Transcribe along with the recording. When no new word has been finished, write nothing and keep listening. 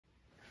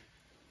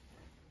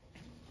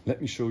Let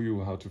me show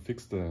you how to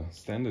fix the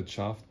standard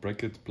shaft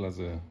bracket plus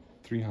a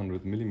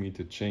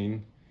 300mm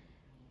chain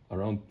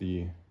around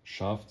the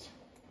shaft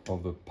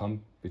of the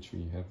pump which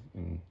we have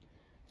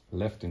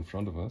left in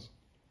front of us.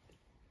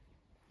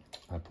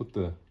 I put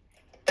the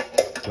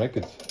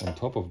bracket on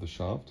top of the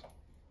shaft.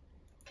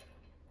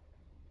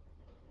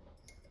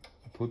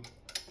 I put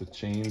the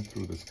chain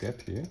through this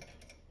gap here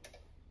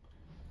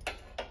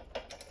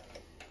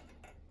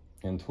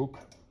and hook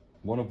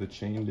one of the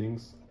chain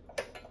links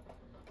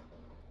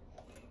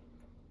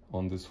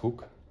on this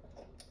hook.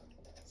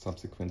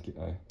 Subsequently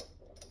I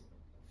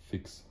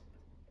fix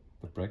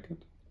the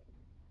bracket.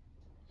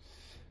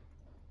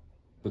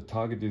 The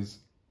target is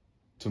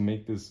to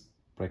make this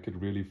bracket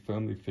really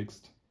firmly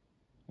fixed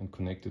and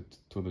connected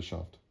to the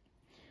shaft.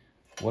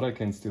 What I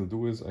can still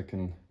do is I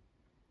can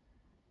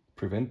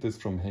prevent this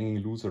from hanging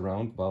loose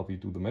around while we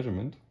do the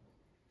measurement.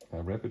 I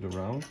wrap it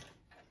around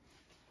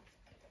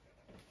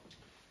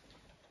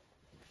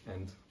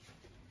and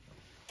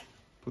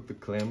put the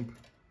clamp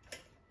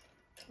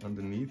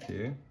underneath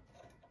here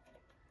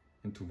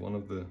into one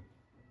of the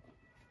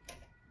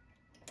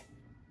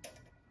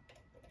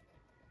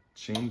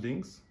chain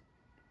links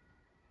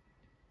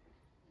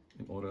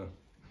in order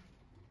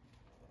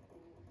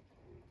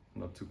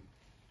not to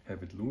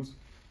have it loose.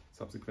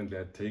 Subsequently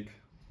I take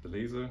the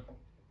laser,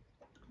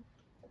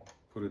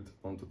 put it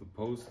onto the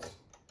posts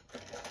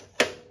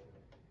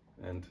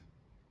and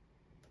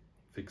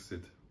fix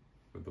it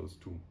with those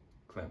two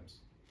clamps.